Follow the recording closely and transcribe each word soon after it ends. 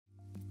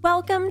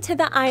Welcome to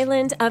the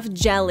island of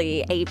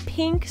Jelly, a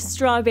pink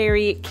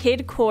strawberry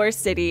KIDCORE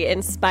city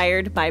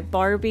inspired by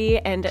Barbie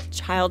and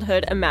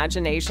childhood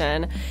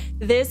imagination.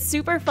 This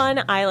super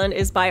fun island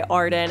is by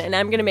Arden, and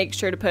I'm going to make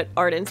sure to put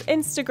Arden's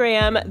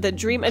Instagram, the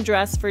dream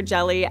address for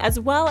Jelly, as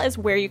well as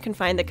where you can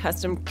find the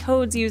custom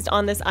codes used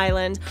on this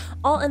island,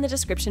 all in the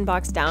description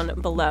box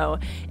down below.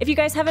 If you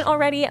guys haven't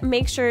already,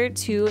 make sure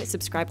to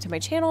subscribe to my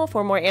channel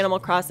for more Animal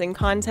Crossing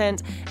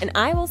content, and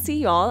I will see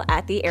y'all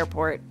at the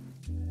airport.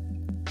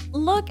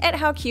 Look at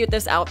how cute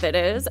this outfit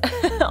is.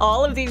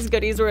 All of these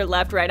goodies were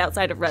left right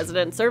outside of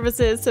resident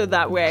services, so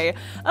that way,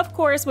 of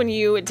course, when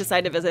you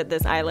decide to visit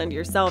this island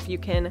yourself, you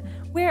can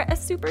wear a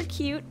super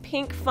cute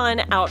pink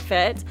fun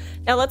outfit.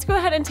 Now let's go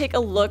ahead and take a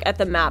look at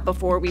the map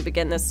before we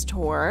begin this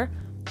tour.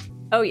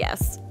 Oh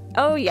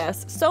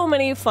yes, so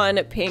many fun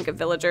pink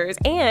villagers,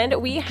 and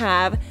we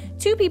have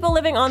two people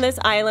living on this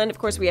island. Of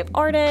course, we have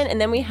Arden, and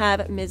then we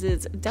have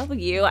Mrs.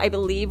 W. I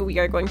believe we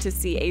are going to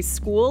see a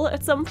school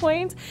at some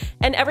point,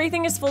 and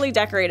everything is fully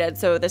decorated,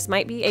 so this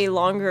might be a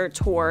longer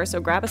tour,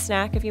 so grab a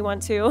snack if you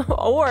want to,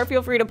 or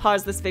feel free to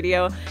pause this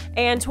video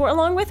and tour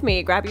along with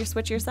me. Grab your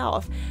Switch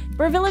yourself.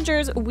 For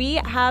villagers, we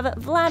have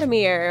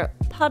Vladimir,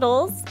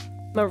 Puddles,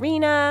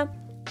 Marina,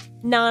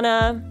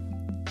 Nana,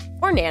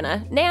 or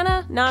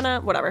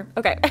Nana, whatever.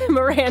 Okay,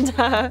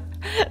 Miranda.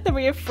 Then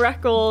we have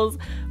Freckles,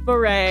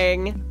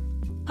 Meringue,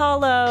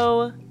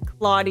 Paulo,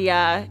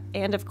 Claudia,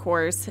 and of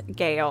course,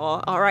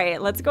 Gail. All right,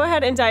 let's go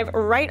ahead and dive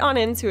right on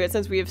into it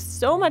since we have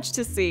so much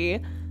to see.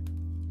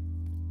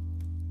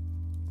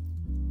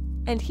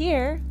 And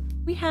here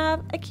we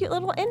have a cute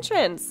little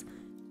entrance.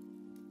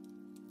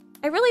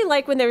 I really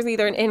like when there's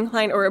either an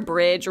incline or a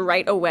bridge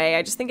right away.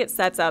 I just think it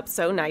sets up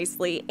so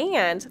nicely.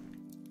 And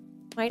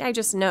might I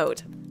just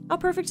note how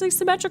perfectly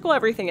symmetrical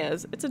everything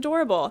is. It's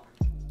adorable.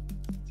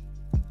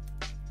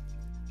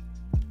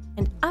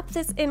 And up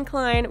this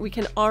incline, we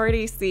can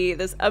already see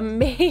this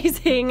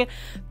amazing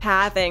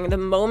pathing. The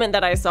moment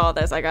that I saw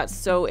this, I got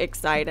so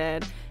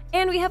excited.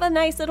 And we have a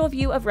nice little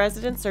view of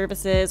resident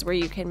services where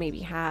you can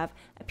maybe have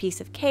a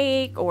piece of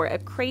cake or a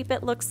crepe,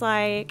 it looks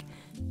like.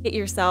 Get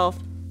yourself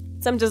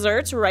some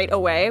desserts right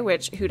away,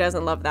 which who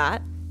doesn't love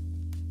that?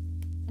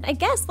 And I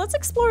guess let's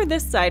explore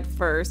this side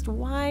first.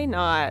 Why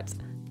not?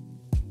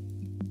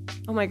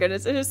 Oh my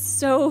goodness, it is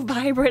so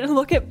vibrant.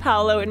 Look at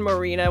Paulo and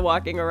Marina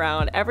walking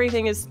around.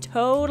 Everything is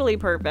totally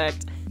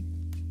perfect.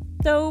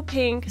 So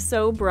pink,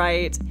 so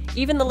bright.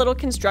 Even the little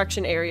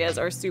construction areas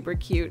are super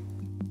cute.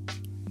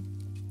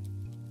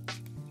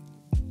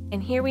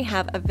 And here we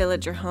have a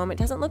villager home. It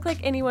doesn't look like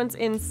anyone's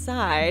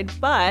inside,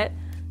 but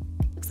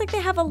looks like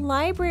they have a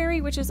library,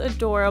 which is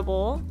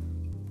adorable.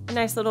 A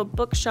nice little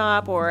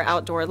bookshop or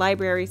outdoor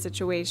library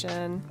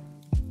situation.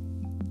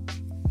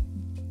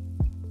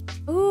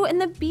 Ooh, and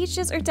the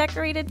beaches are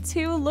decorated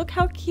too. Look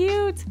how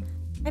cute.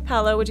 Hi,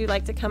 Paulo. Would you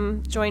like to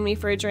come join me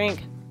for a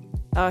drink?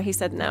 Oh, he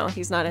said no.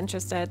 He's not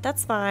interested.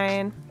 That's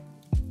fine.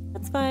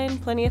 That's fine.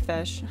 Plenty of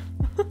fish.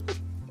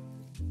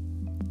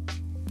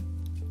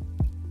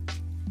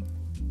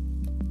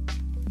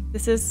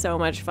 This is so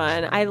much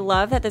fun. I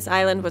love that this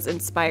island was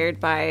inspired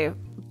by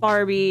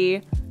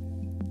Barbie.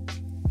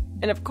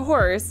 And of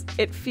course,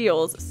 it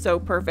feels so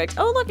perfect.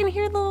 Oh, look, and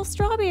here are the little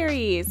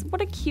strawberries.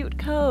 What a cute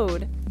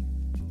code.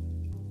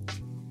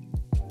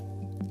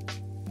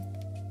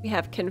 We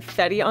have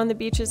confetti on the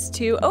beaches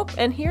too. Oh,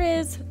 and here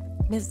is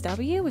Ms.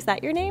 W. Was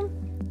that your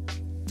name?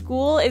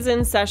 School is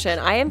in session.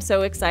 I am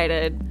so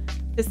excited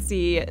to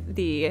see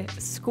the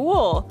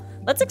school.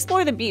 Let's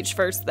explore the beach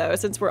first though,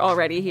 since we're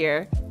already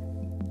here.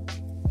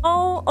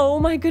 Oh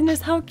my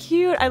goodness, how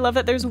cute. I love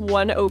that there's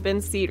one open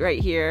seat right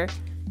here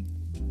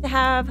to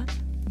have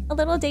a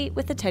little date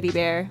with the teddy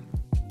bear.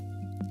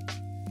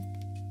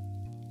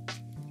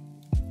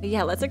 But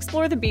yeah, let's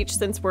explore the beach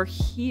since we're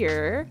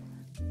here.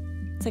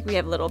 It's like we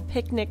have a little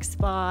picnic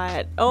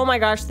spot. Oh my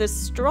gosh, this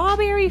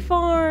strawberry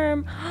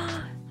farm.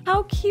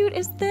 How cute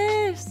is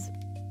this?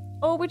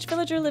 Oh, which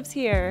villager lives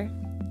here?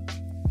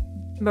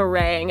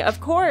 Meringue, of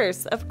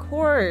course.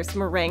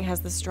 Meringue has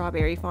the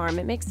strawberry farm.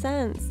 It makes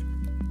sense.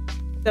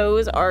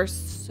 Those are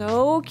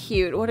so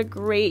cute. What a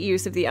great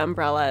use of the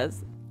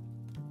umbrellas.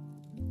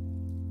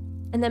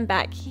 And then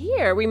back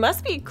here, we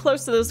must be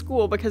close to the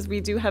school because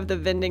we do have the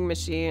vending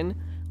machine.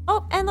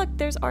 Oh, and look,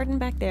 there's Arden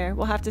back there.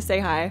 We'll have to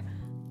say hi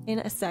in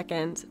a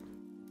second.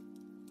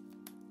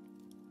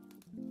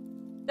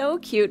 So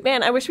cute.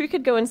 Man, I wish we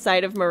could go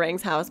inside of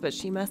Meringue's house, but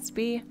she must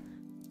be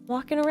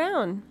walking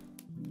around.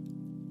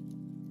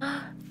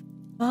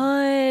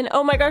 Fun.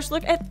 Oh my gosh,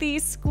 look at the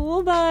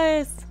school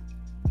bus.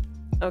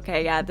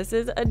 Okay, yeah, this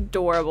is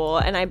adorable.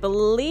 And I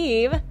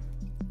believe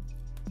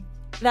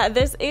that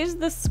this is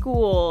the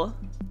school.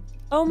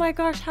 Oh my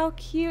gosh, how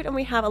cute. And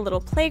we have a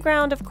little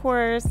playground, of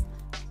course,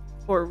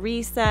 for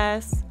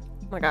recess.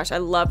 Oh my gosh, I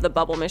love the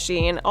bubble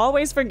machine.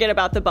 Always forget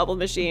about the bubble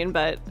machine,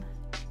 but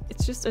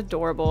it's just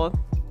adorable.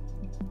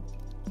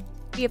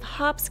 We have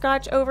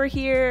hopscotch over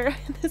here.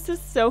 This is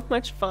so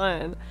much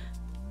fun.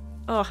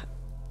 Oh,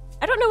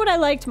 I don't know what I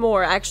liked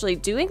more, actually,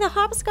 doing the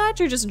hopscotch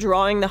or just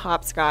drawing the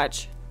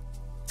hopscotch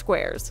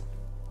squares.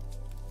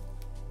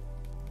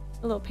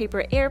 A little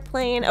paper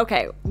airplane.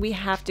 Okay, we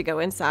have to go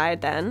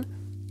inside then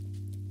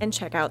and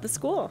check out the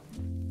school.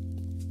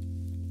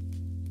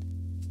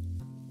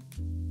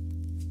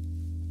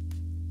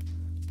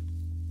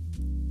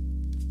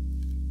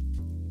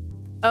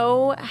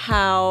 Oh,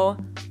 how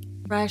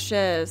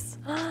precious.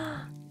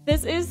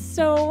 This is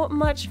so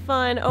much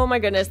fun. Oh my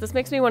goodness, this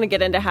makes me want to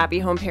get into Happy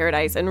Home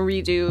Paradise and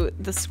redo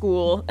the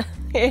school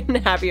in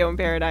Happy Home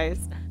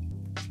Paradise.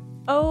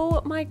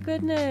 Oh my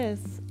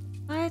goodness.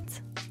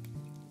 What?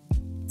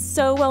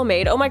 So well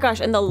made. Oh my gosh,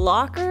 and the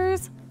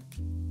lockers?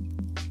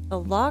 The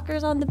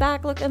lockers on the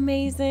back look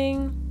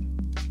amazing.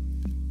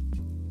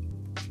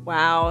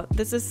 Wow,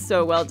 this is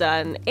so well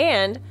done.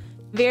 And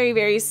very,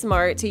 very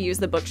smart to use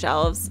the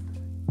bookshelves.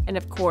 And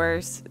of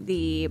course,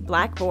 the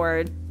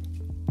blackboard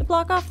to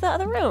block off the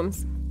other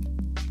rooms.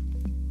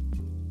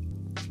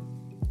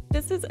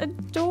 This is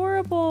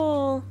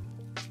adorable.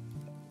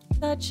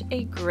 Such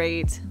a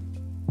great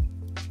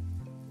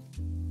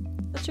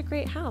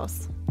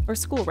house, or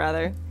school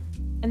rather.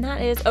 And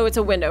that is, oh, it's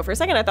a window. For a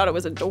second I thought it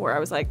was a door. I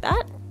was like,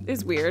 that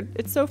is weird.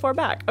 It's so far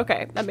back.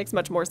 Okay, that makes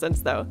much more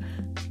sense though.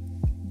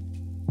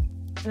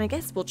 And I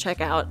guess we'll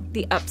check out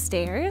the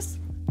upstairs.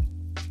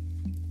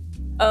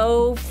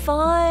 Oh,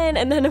 fun.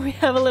 And then we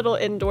have a little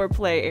indoor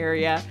play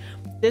area.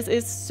 This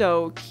is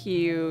so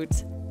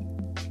cute.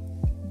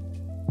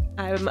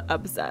 I'm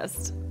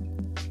obsessed.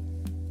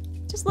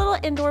 Just a little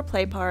indoor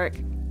play park.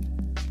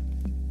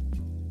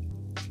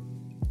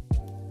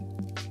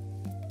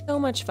 So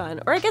much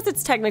fun. Or I guess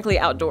it's technically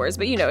outdoors,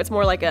 but you know, it's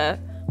more like a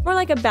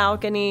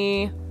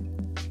balcony,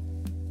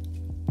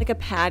 like a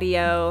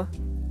patio.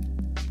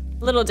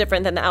 A little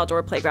different than the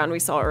outdoor playground we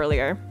saw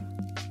earlier.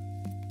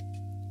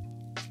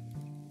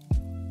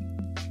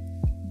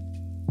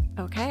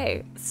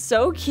 Okay,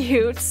 so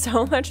cute,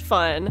 so much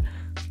fun.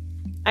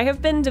 I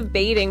have been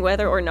debating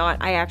whether or not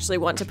I actually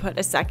want to put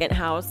a second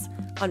house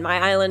on my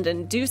island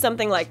and do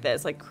something like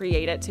this, like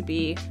create it to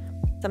be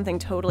something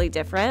totally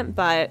different,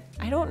 but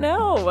I don't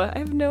know. I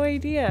have no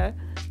idea.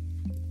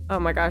 Oh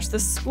my gosh, the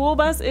school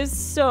bus is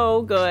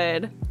so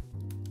good.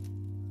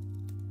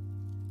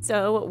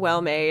 So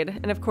well made.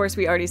 And of course,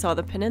 we already saw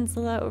the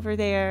peninsula over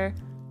there.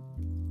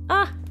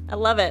 Ah, I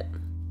love it.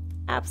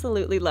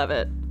 Absolutely love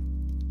it.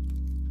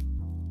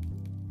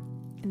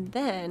 And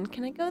then,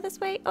 can I go this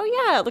way? Oh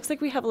yeah, it looks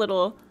like we have a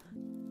little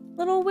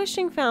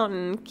wishing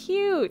fountain.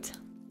 Cute.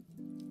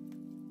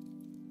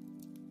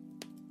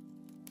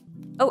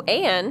 Oh,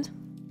 and,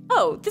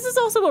 oh, this is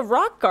also a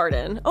rock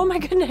garden. Oh my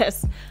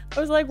goodness. I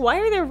was like, why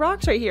are there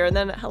rocks right here? And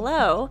then,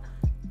 hello.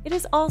 It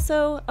is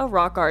also a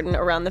rock garden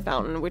around the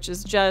fountain, which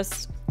is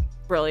just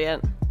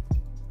brilliant.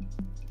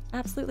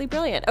 Absolutely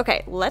brilliant.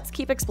 Okay, let's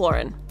keep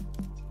exploring.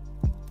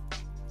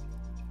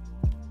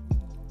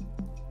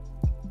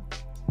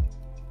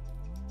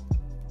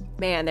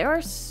 Man, there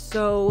are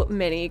so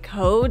many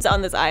codes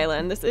on this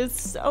island. This is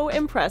so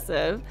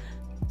impressive.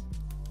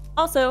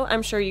 Also,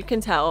 I'm sure you can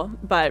tell,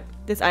 but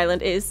this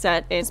island is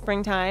set in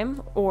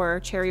springtime or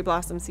cherry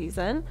blossom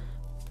season,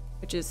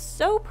 which is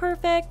so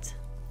perfect.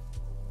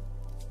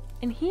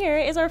 And here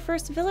is our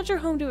first villager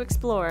home to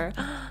explore.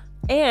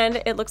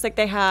 And it looks like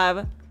they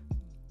have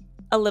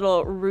a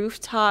little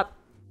rooftop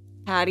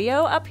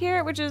patio up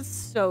here, which is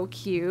so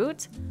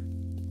cute.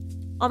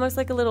 Almost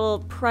like a little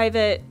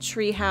private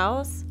tree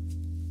house.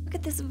 Look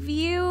at this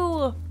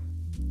view.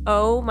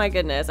 Oh my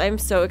goodness. I'm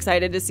so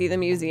excited to see the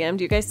museum.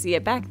 Do you guys see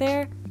it back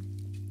there?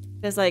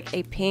 There's like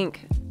a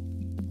pink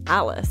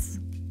palace.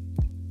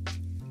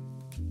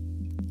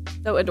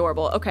 So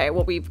adorable. Okay,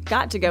 well, we've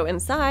got to go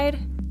inside.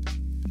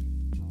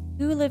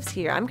 Who lives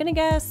here? I'm gonna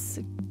guess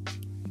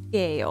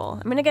Gail.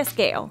 I'm gonna guess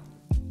Gail.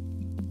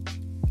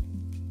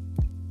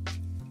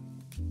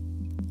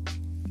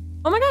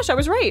 Oh my gosh, I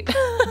was right.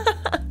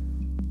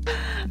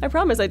 I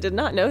promise I did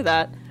not know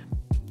that.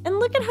 And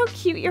look at how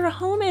cute your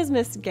home is,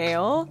 Miss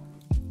Gail.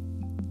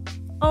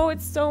 Oh,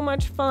 it's so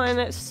much fun.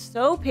 It's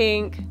so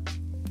pink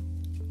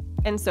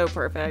and so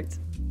perfect.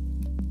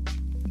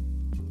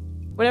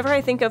 Whenever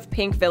I think of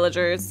pink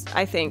villagers,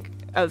 I think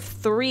of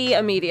three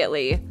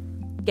immediately.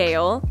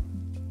 Gail,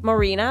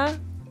 Marina,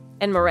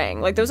 and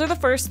Meringue. Like, those are the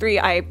first three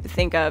I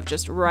think of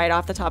just right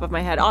off the top of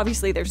my head.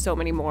 Obviously, there's so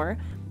many more.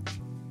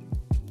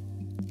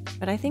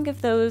 But I think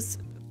of those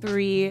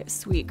three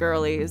sweet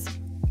girlies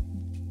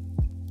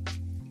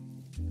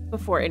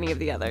before any of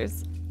the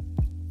others.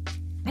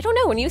 I don't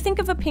know, when you think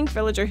of a pink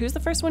villager, who's the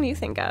first one you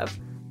think of?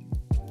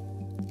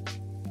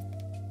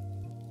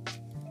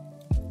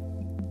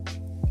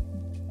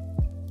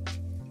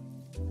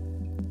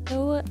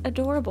 So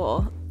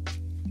adorable.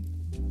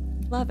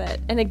 Love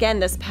it. And again,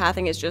 this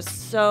pathing is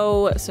just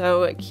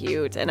so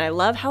cute. And I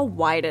love how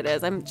wide it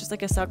is. I'm just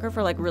like a sucker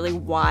for like really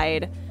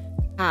wide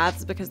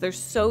paths because they're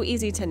so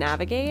easy to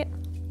navigate.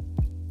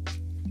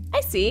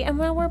 I see. And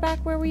well, we're back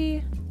where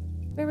we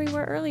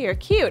were earlier.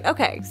 Cute.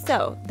 Okay,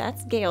 so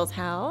that's Gail's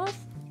house.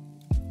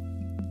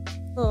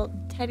 Little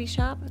teddy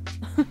shop.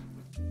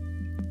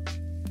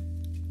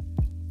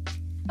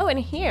 Oh, and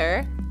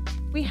here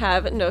we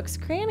have Nook's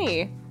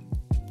Cranny.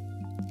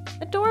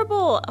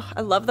 Adorable. Oh,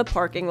 I love the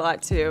parking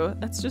lot too.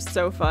 That's just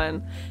so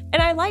fun.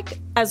 And I like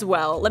as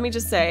well, let me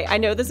just say, I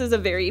know this is a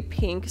very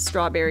pink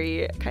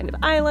strawberry kind of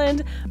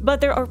island,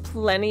 but there are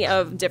plenty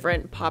of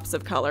different pops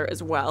of color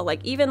as well.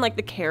 Like even like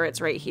the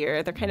carrots right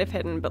here, they're kind of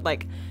hidden, but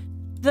like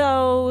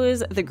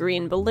those, the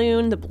green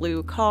balloon, the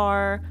blue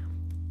car.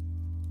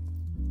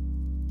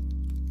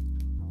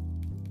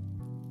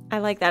 I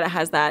like that it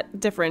has that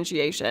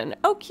differentiation.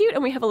 Oh, cute.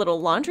 And we have a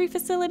little laundry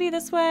facility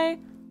this way.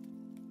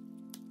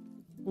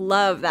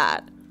 Love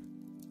that.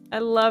 I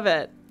love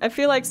it. I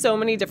feel like so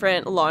many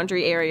different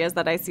laundry areas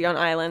that I see on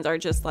islands are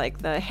just like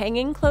the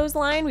hanging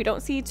clothesline. We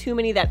don't see too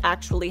many that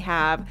actually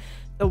have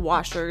the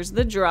washers,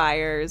 the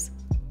dryers.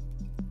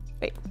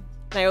 Wait,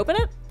 can I open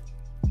it?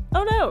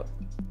 Oh no.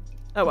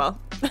 Oh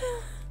well.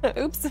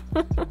 Oops.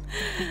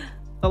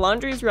 The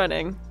laundry's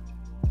running.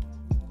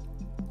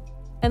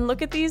 And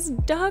look at these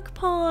duck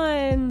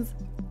ponds.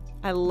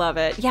 I love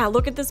it. Yeah,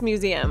 look at this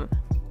museum.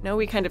 No,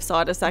 we kind of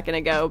saw it a second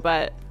ago,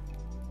 but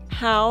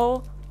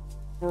how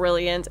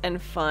brilliant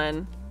and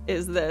fun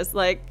is this?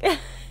 Like,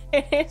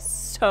 it is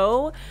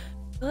so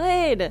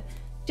good.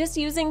 Just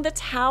using the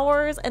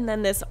towers and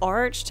then this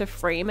arch to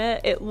frame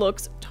it, it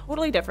looks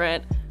totally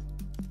different.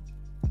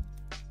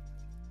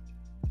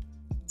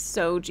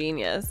 So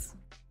genius.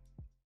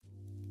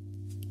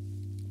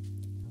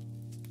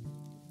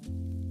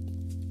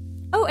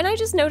 Oh, and I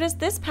just noticed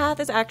this path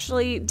is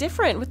actually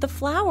different with the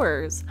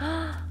flowers.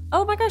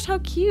 Oh my gosh, how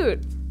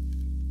cute.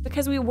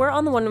 Because we were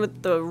on the one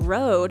with the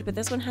road, but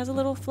this one has a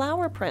little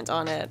flower print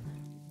on it.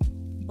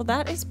 Well,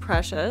 that is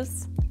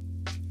precious.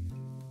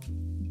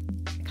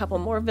 A couple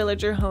more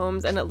villager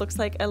homes, and it looks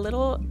like a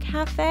little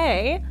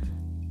cafe,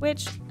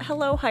 which,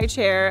 hello, high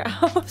chair.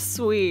 How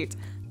sweet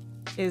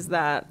is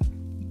that?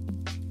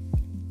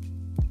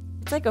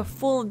 It's like a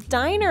full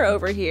diner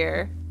over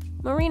here.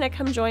 Marina,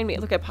 come join me.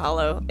 Look at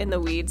Paolo in the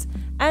weeds,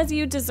 as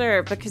you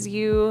deserve, because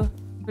you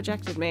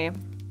rejected me.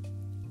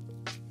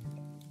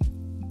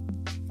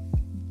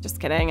 Just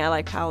kidding, I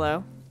like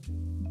Paolo.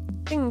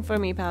 Sing for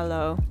me,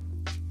 Paolo.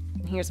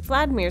 And here's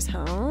Vladimir's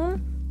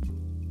home.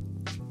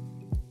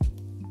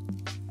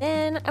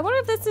 And I wonder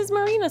if this is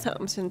Marina's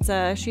home,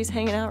 since she's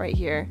hanging out right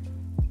here.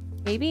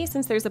 Maybe,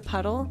 since there's a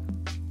puddle?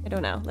 I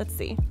don't know, let's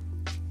see.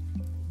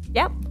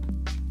 Yep.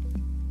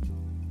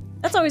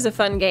 That's always a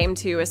fun game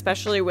too,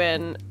 especially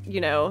when,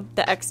 you know,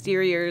 the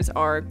exteriors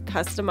are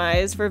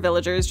customized for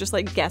villagers, just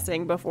like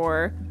guessing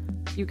before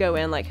you go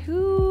in, like,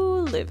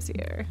 who lives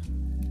here?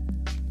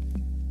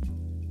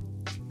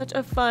 Such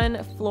a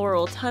fun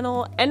floral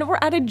tunnel, and we're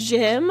at a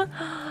gym.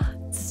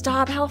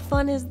 Stop, how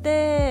fun is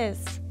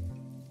this?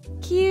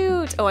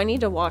 Cute. Oh, I need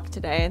to walk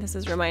today. This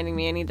is reminding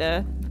me I need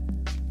to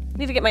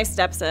get my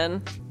steps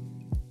in.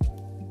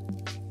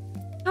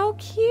 How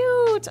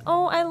cute.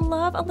 Oh, I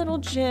love a little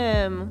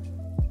gym.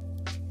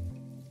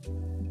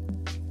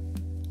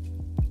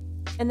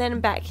 And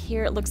then back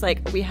here, it looks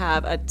like we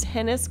have a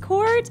tennis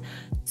court.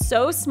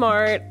 So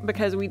smart,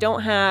 because we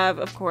don't have,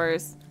 of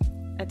course,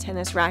 a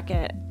tennis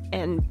racket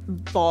and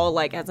ball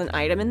like as an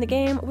item in the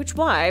game, which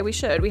why we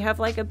should. We have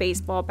like a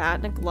baseball bat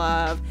and a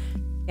glove.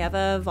 We have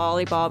a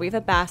volleyball, we have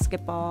a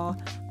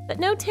basketball, but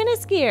no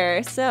tennis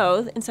gear.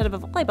 So instead of a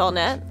volleyball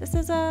net, this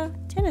is a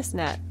tennis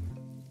net.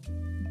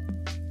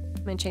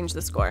 I'm gonna change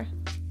the score.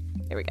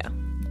 There we go.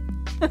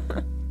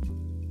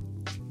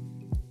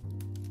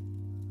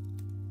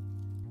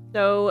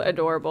 So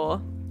adorable.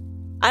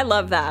 I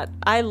love that.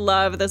 I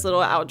love this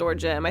little outdoor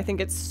gym. I think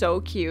it's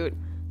so cute.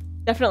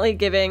 Definitely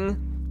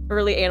giving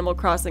early Animal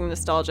Crossing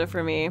nostalgia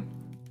for me.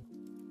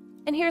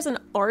 And here's an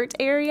art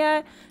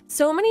area.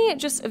 So many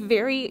just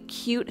very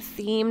cute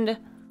themed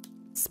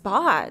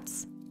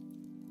spots.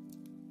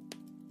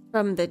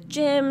 From the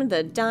gym,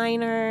 the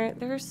diner,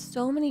 there's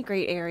so many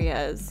great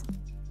areas.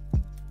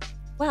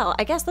 Well,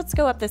 I guess let's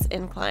go up this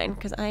incline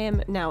because I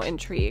am now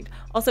intrigued.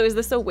 Also, is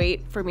this a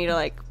weight for me to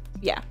like,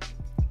 yeah,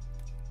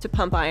 to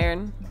pump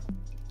iron?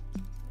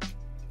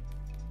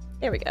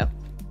 There we go.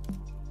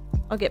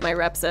 I'll get my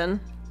reps in.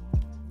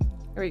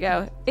 There we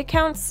go. It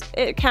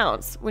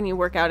counts when you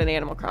work out in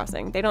Animal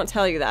Crossing. They don't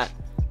tell you that.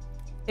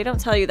 They don't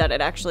tell you that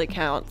it actually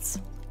counts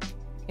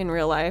in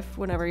real life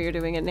whenever you're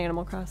doing it in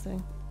Animal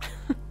Crossing.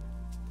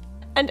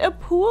 And a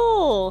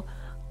pool.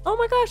 Oh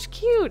my gosh,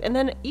 cute. And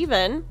then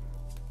even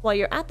while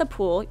you're at the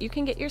pool, you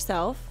can get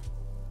yourself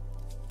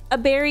a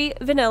berry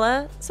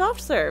vanilla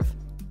soft serve.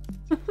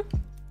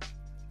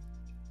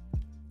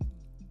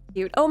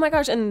 Cute. Oh my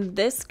gosh, and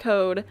this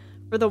code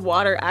for the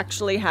water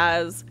actually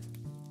has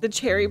the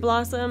cherry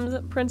blossoms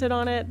printed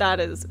on it. That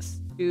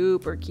is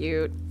super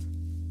cute.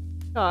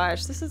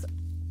 Gosh, this is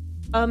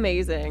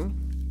amazing.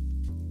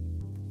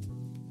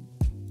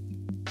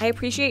 I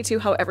appreciate too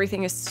how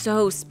everything is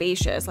so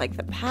spacious, like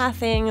the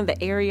pathing,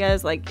 the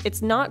areas, like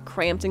it's not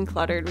cramped and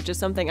cluttered, which is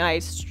something I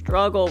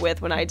struggle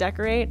with when I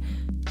decorate,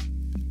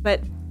 but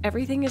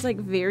everything is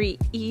like very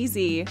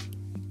easy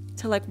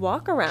to like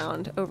walk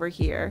around over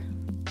here,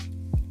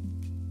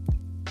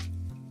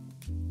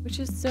 which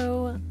is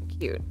so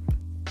cute.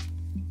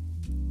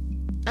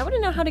 I want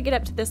to know how to get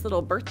up to this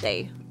little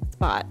birthday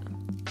spot.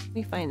 Let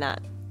me find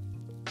that.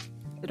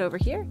 Is it over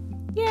here?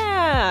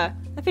 Yeah!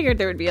 I figured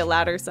there would be a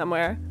ladder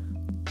somewhere.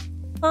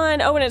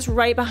 Fun. Oh, and it's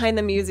right behind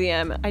the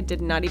museum. I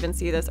did not even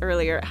see this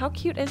earlier. How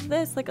cute is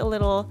this? Like a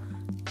little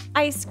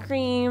ice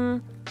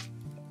cream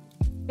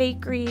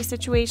bakery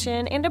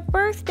situation and a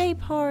birthday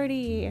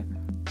party.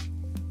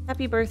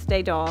 Happy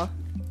birthday, doll.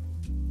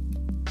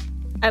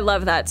 I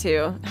love that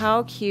too.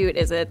 How cute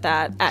is it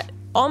that at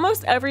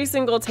almost every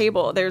single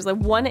table there's like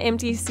one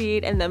empty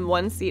seat and then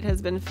one seat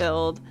has been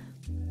filled.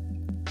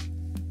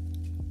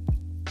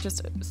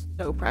 Just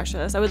so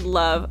precious. I would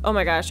love, oh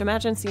my gosh,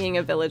 imagine seeing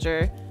a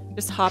villager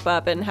just hop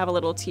up and have a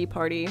little tea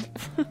party.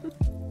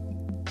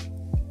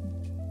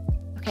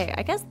 Okay,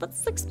 I guess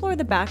let's explore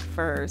the back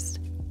first.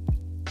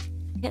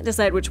 Can't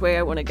decide which way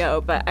I want to go,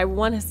 but I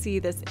want to see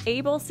this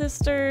Able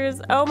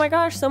sisters. Oh my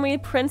gosh, so many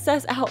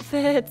princess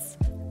outfits.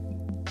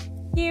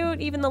 Cute,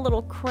 even the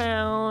little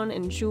crown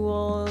and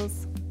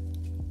jewels.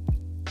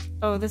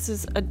 Oh, this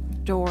is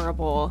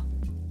adorable.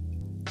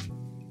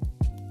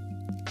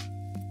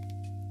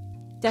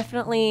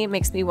 Definitely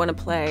makes me want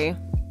to play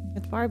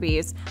with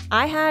Barbies.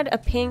 I had a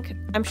pink,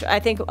 I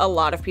think a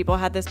lot of people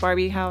had this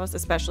Barbie house,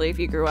 especially if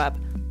you grew up,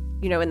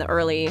 you know, in the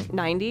early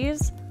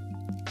 90s.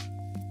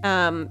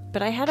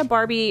 But I had a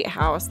Barbie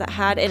house that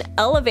had an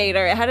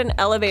elevator. It had an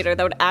elevator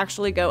that would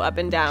actually go up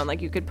and down.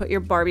 Like you could put your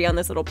Barbie on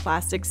this little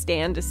plastic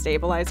stand to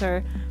stabilize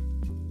her.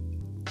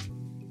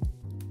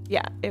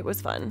 Yeah, it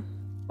was fun.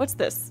 What's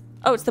this?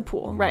 Oh, it's the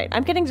pool. Right.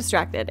 I'm getting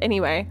distracted.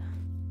 Anyway,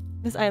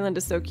 this island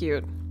is so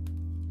cute.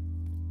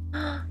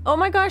 Oh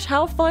my gosh,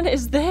 how fun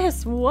is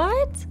this?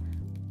 What?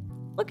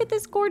 Look at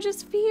this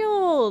gorgeous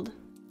field.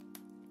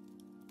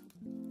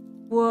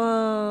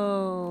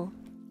 Whoa.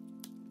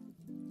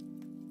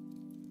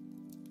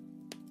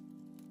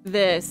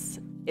 This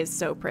is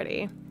so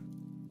pretty.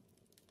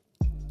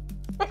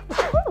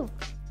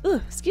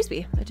 Ooh, excuse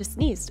me, I just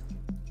sneezed.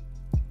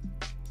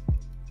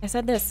 I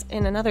said this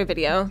in another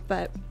video,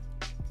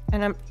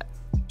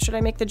 should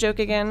I make the joke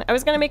again? I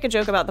was gonna make a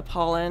joke about the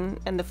pollen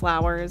and the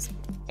flowers,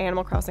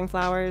 Animal Crossing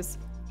flowers.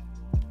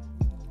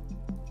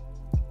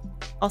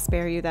 I'll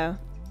spare you though.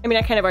 I mean,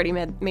 I kind of already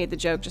made the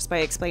joke just by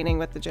explaining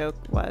what the joke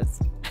was.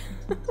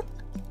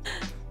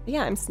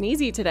 Yeah, I'm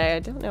sneezy today, I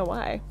don't know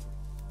why.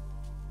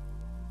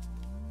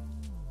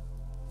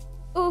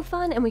 Oh,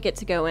 fun, and we get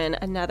to go in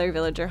another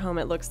villager home,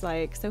 it looks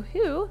like. So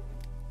who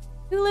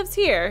lives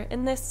here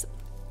in this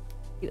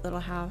cute little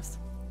house?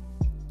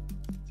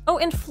 Oh,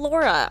 and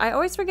Flora. I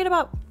always forget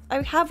about,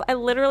 I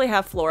literally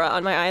have Flora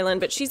on my island,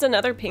 but she's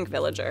another pink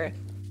villager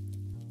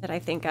that I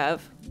think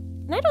of.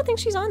 And I don't think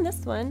she's on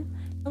this one.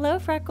 Hello,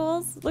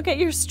 Freckles. Look at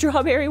your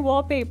strawberry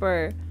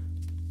wallpaper.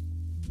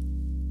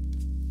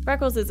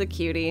 Freckles is a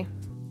cutie.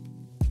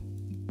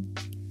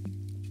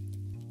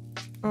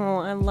 Oh,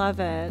 I love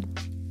it.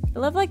 I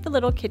love like the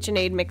little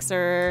KitchenAid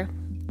mixer.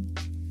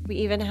 We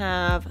even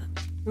have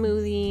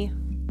smoothie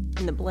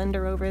in the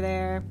blender over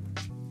there.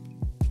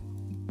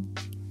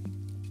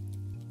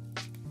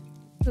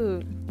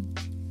 Ooh.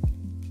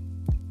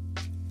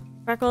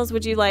 Freckles,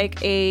 would you like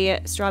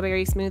a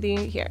strawberry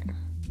smoothie? Here.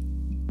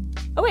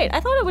 Oh wait, I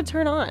thought it would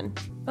turn on.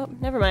 Oh,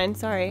 never mind,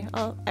 sorry.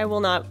 I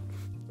will not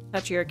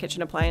touch your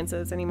kitchen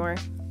appliances anymore.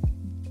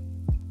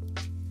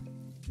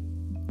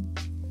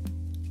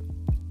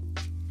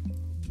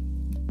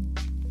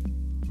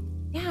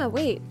 Yeah,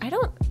 wait, I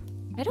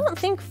don't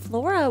think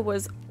Flora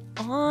was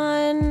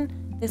on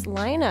this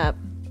lineup.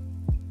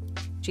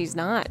 She's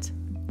not.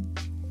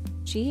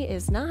 She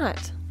is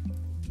not.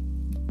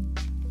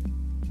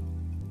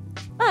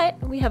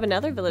 But we have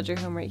another villager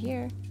home right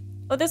here.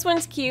 Oh, this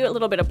one's cute, a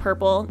little bit of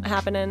purple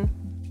happening.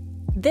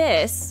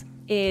 This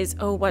is,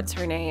 oh, what's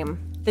her name?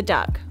 The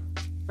duck,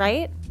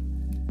 right?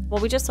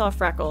 Well, we just saw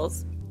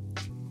Freckles.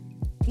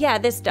 Yeah,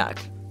 this duck.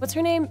 What's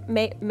her name?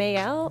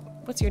 Mayel?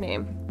 What's your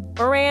name?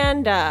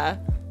 Miranda.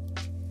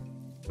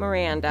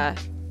 Miranda.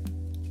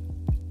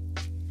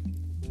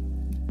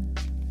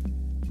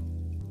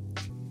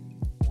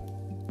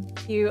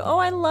 Cute. Oh,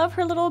 I love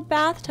her little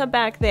bathtub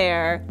back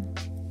there.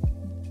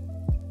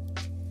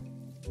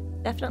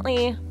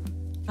 Definitely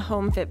a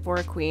home fit for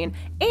a queen.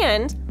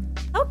 And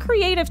how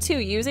creative too,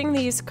 using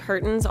these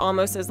curtains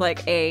almost as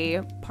like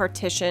a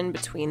partition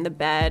between the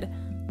bed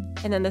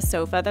and then the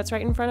sofa that's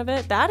right in front of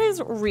it. That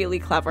is really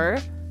clever.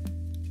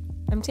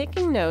 I'm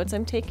taking notes,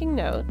 I'm taking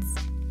notes.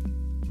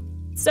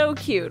 So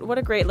cute, what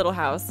a great little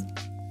house.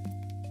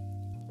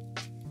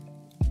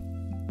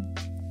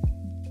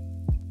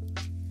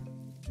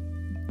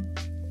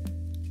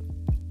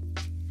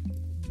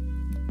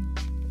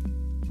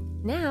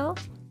 Now,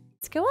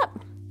 let's go up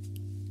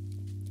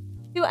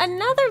to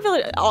another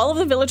village. All of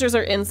the villagers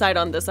are inside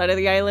on this side of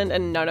the island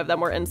and none of them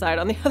were inside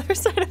on the other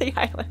side of the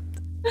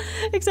island.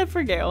 Except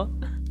for Gale.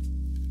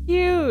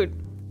 Cute.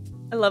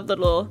 I love the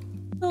little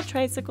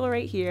tricycle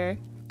right here.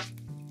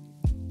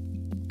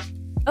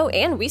 Oh,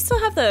 and we still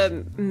have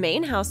the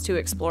main house to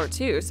explore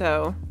too,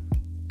 so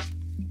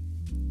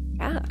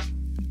yeah.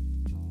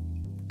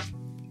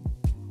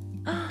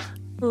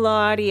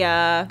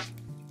 Claudia.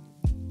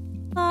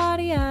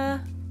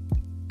 Claudia.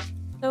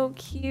 So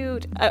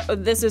cute. Oh,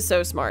 this is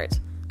so smart.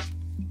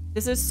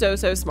 This is so,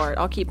 so smart.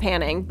 I'll keep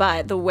panning,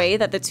 but the way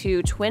that the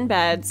two twin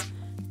beds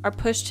are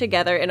pushed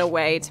together in a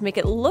way to make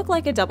it look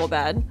like a double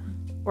bed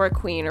or a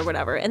queen or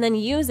whatever, and then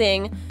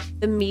using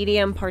the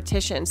medium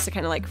partitions to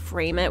kind of like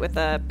frame it with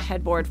a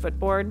headboard,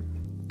 footboard.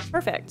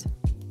 Perfect.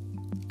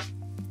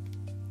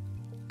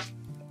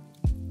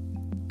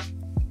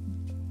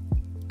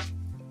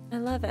 I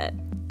love it.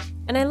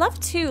 And I love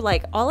too,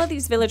 like all of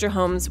these villager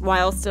homes,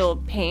 while still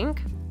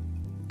pink,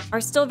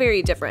 are still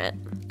very different.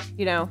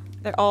 You know,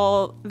 they're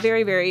all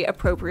very, very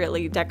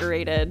appropriately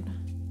decorated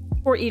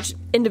for each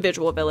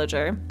individual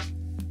villager.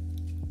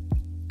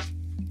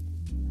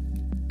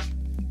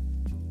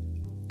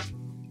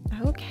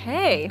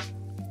 Okay.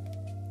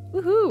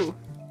 Woohoo.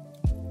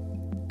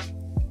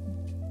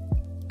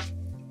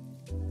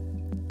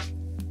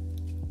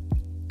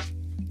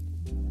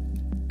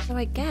 So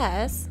I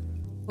guess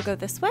we'll go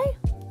this way.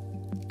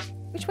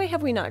 Which way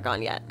have we not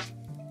gone yet?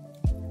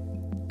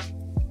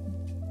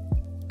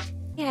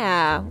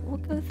 Yeah, we'll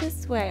go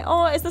this way.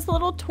 Oh, is this a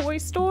little toy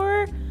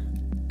store?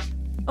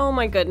 Oh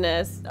my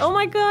goodness. Oh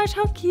my gosh,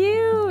 how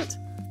cute.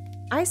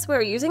 I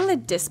swear, using the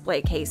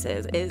display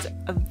cases is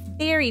a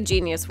very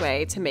genius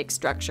way to make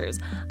structures.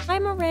 Hi,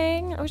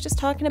 Meringue. I was just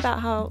talking about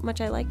how much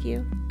I like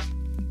you.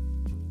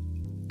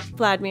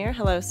 Vladimir,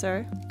 hello,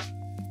 sir.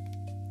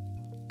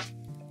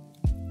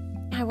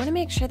 I want to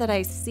make sure that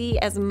I see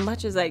as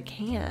much as I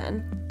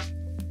can.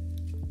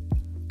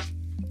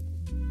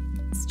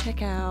 Let's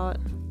check out.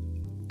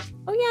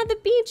 Oh yeah, the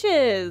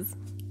beaches.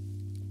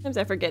 Sometimes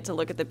I forget to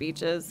look at the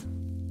beaches.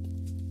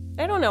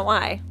 I don't know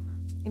why.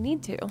 I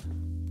need to.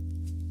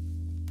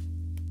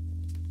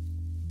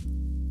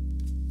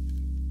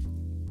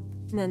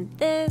 And then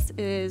this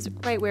is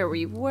right where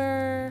we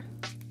were.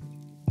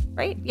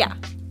 Right? Yeah.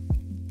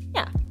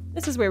 Yeah,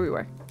 this is where we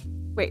were.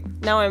 Wait,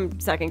 now I'm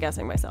second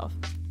guessing myself.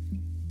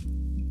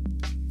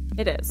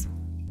 It is.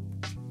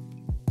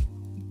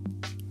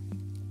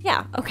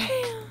 Yeah, okay.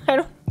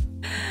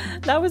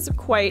 That was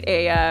quite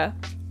a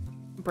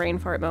brain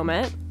fart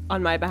moment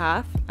on my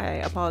behalf. I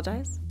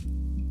apologize.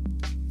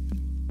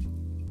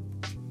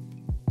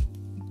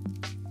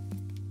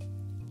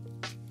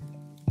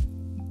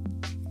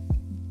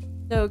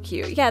 So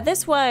cute. Yeah,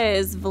 this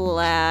was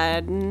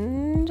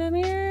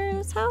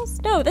Vladimir's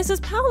house? No, this is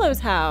Paolo's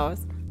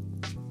house.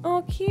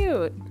 Oh,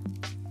 cute.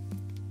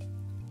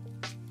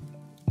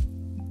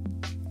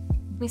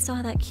 We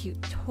saw that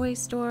cute toy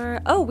store.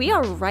 Oh, we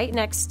are right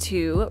next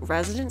to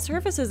resident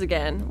services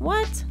again.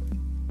 What?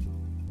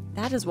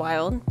 That is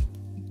wild.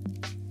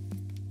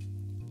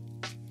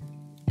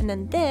 And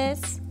then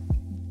this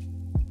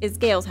is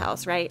Gail's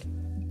house, right?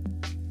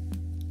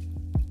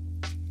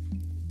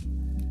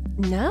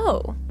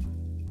 No.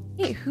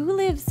 Hey, who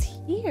lives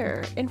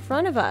here in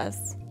front of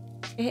us?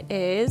 It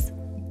is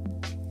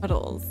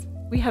Puddles.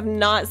 We have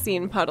not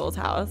seen Puddles'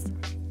 house.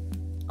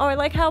 Oh, I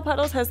like how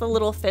Puddles has the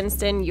little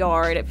fenced-in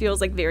yard. It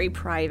feels like very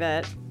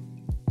private.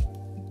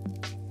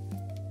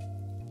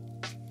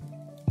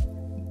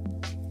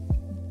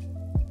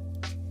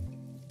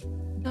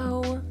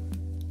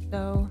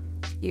 So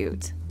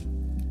cute.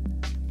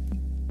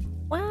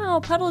 Wow,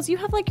 Puddles, you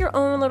have like your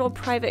own little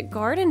private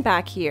garden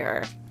back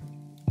here.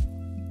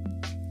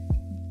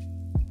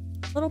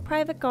 Little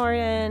private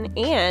garden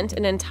and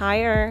an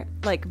entire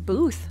like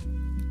booth.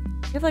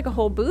 You have like a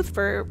whole booth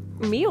for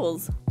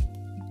meals.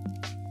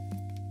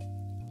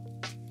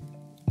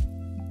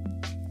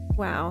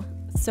 Wow,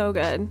 so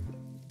good.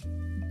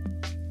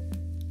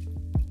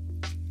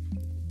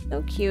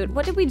 So cute.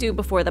 What did we do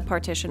before the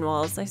partition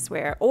walls, I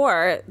swear?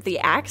 Or the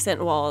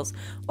accent walls.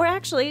 Or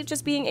actually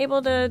just being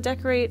able to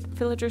decorate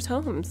villagers'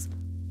 homes.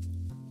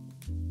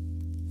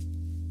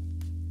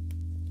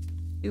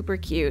 Super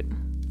cute.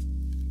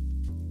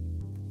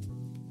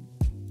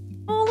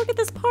 Oh, look at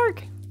this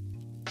park.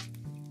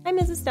 Hi,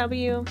 Mrs.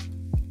 W.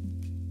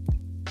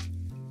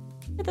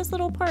 Look at this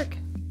little park.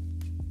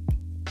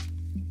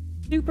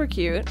 Super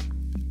cute.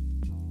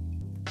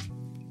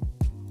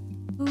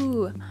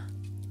 Ooh.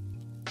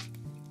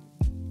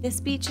 This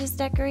beach is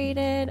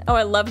decorated. Oh,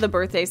 I love the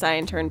birthday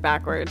sign turned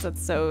backwards.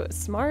 That's so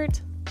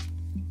smart.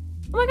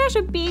 Oh my gosh,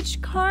 a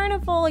beach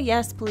carnival.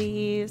 Yes,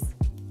 please.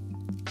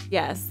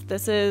 Yes,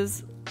 this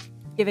is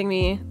giving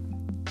me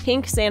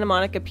pink Santa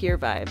Monica Pier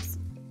vibes.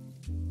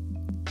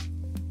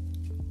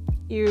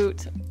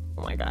 Cute.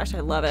 Oh my gosh,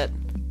 I love it.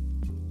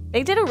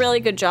 They did a really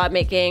good job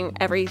making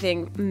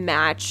everything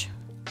match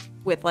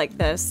with like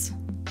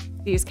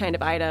these kind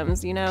of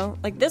items, you know?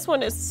 Like this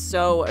one is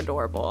so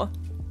adorable.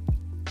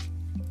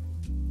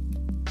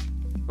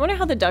 I wonder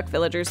how the duck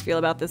villagers feel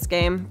about this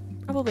game.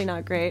 Probably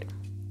not great.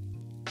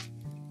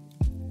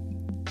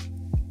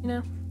 You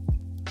know?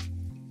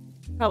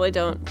 Probably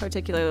don't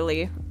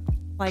particularly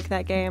like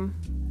that game.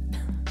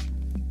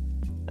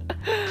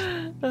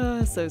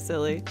 Oh, so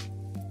silly.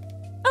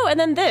 Oh, and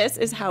then this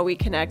is how we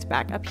connect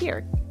back up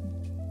here.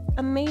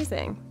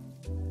 Amazing.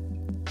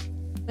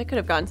 I could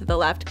have gone to the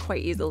left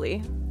quite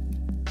easily.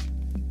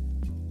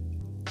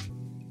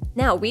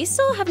 Now, we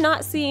still have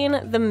not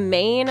seen the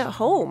main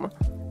home.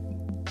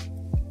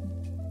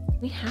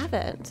 We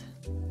haven't.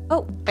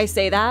 Oh, I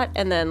say that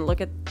and then look,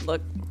 lo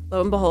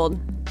and behold.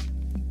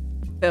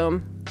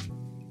 Boom.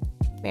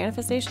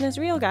 Manifestation is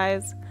real,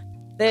 guys.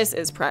 This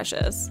is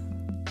precious.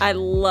 I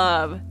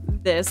love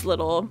this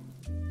little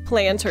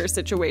planter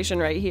situation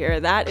right here.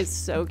 That is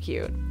so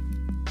cute.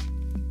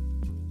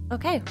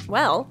 Okay,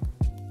 well,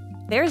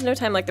 there's no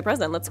time like the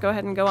present. Let's go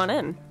ahead and go on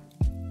in.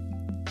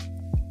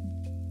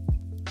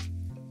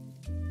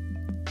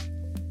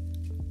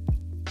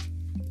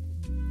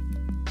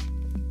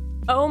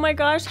 Oh my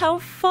gosh, how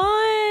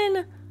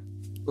fun!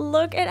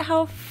 Look at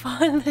how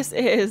fun this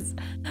is.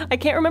 I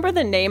can't remember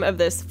the name of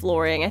this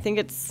flooring. I think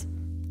it's,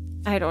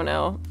 I don't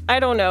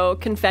know.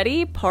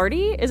 Confetti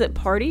party? Is it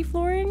party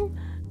flooring?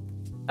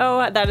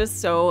 Oh, that is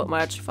so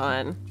much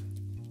fun.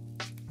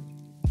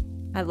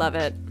 I love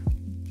it.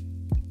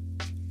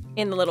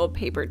 And the little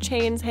paper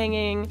chains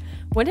hanging.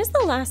 When is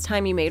the last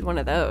time you made one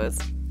of those?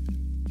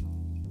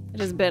 It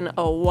has been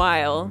a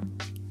while,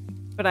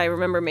 but I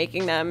remember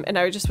making them, and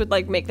I just would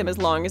like make them as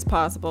long as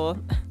possible.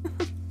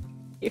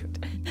 Cute.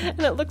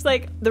 And it looks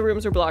like the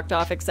rooms were blocked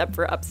off except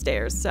for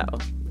upstairs, so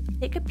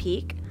take a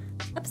peek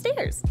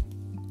upstairs.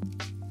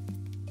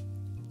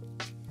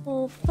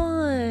 Oh,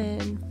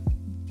 fun.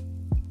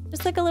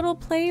 Just like a little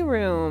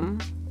playroom.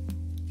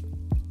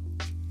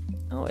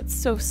 Oh, it's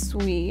so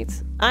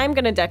sweet. I'm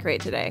gonna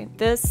decorate today.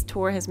 This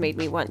tour has made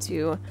me want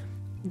to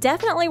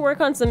definitely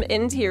work on some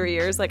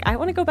interiors. Like, I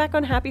want to go back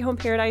on Happy Home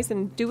Paradise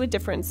and do a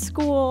different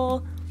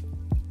school.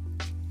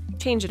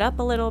 Change it up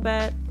a little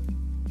bit.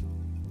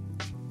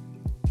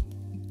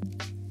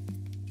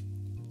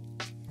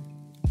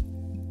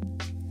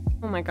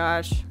 Oh my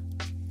gosh.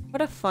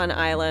 What a fun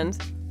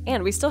island.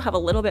 And we still have a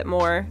little bit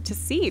more to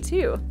see,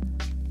 too.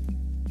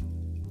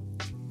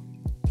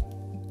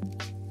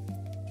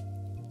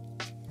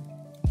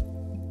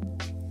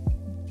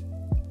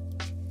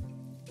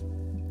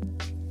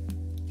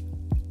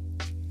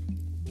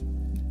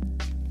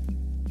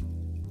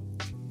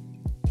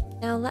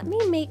 Now let me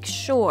make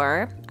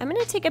sure. I'm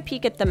gonna take a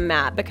peek at the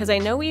map because I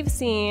know we've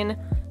seen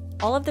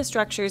all of the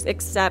structures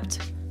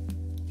except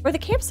for the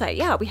campsite.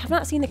 Yeah, we have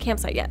not seen the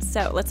campsite yet.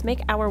 So let's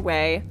make our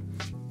way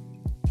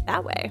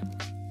that way.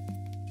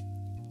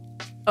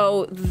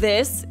 Oh,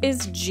 this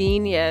is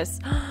genius.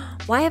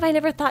 Why have I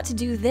never thought to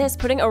do this?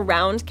 Putting a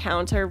round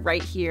counter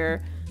right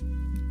here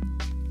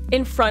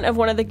in front of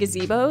one of the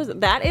gazebos.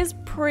 That is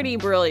pretty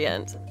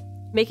brilliant.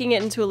 Making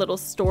it into a little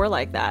store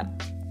like that.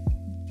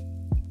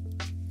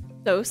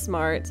 So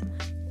smart.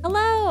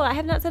 Hello, I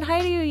have not said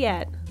hi to you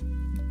yet.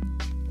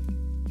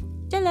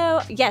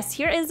 Hello. Yes,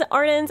 here is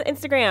Arden's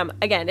Instagram.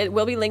 Again, it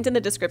will be linked in the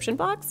description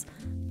box,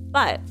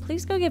 but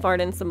please go give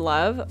Arden some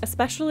love,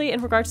 especially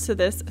in regards to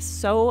this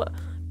so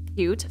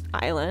cute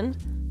island.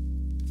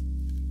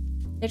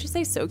 Did I just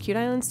say so cute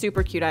island?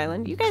 Super cute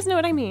island. You guys know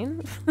what I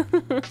mean.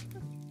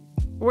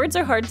 Words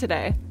are hard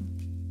today.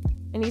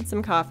 I need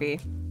some coffee.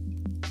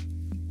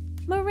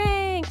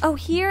 Meringue! Oh,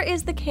 here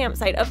is the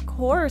campsite. Of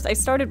course, I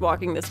started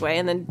walking this way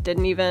and then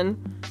didn't even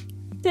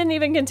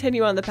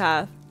continue on the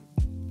path.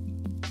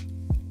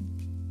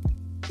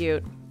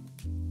 Cute.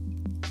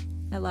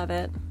 I love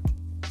it.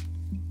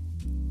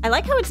 I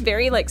like how it's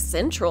very like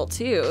central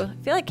too.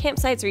 I feel like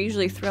campsites are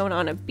usually thrown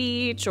on a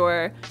beach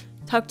or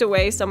tucked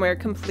away somewhere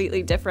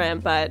completely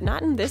different, but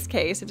not in this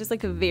case. It's just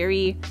like a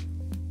very,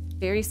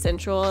 very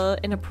central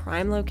in a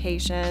prime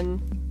location.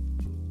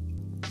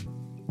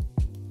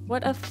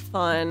 What a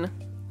fun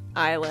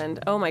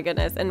island. Oh my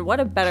goodness. And what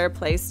a better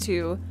place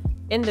to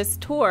end this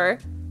tour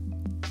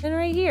than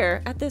right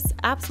here at this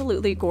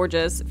absolutely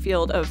gorgeous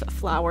field of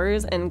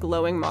flowers and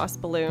glowing moss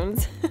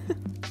balloons.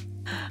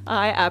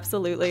 I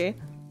absolutely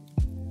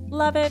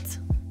love it.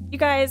 You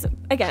guys,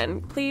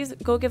 again, please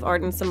go give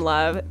Arden some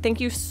love.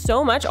 Thank you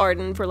so much,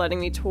 Arden, for letting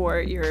me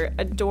tour your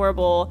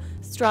adorable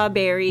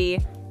strawberry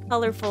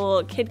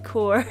colorful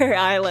KIDCORE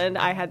island.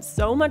 I had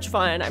so much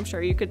fun. I'm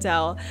sure you could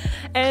tell.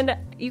 And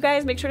you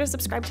guys make sure to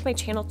subscribe to my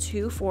channel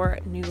too for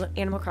new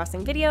Animal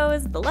Crossing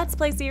videos, the Let's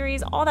Play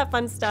series, all that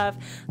fun stuff.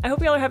 I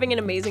hope y'all are having an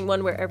amazing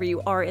one wherever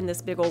you are in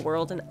this big old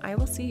world, and I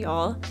will see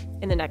y'all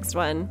in the next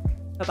one.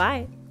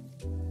 Bye-bye.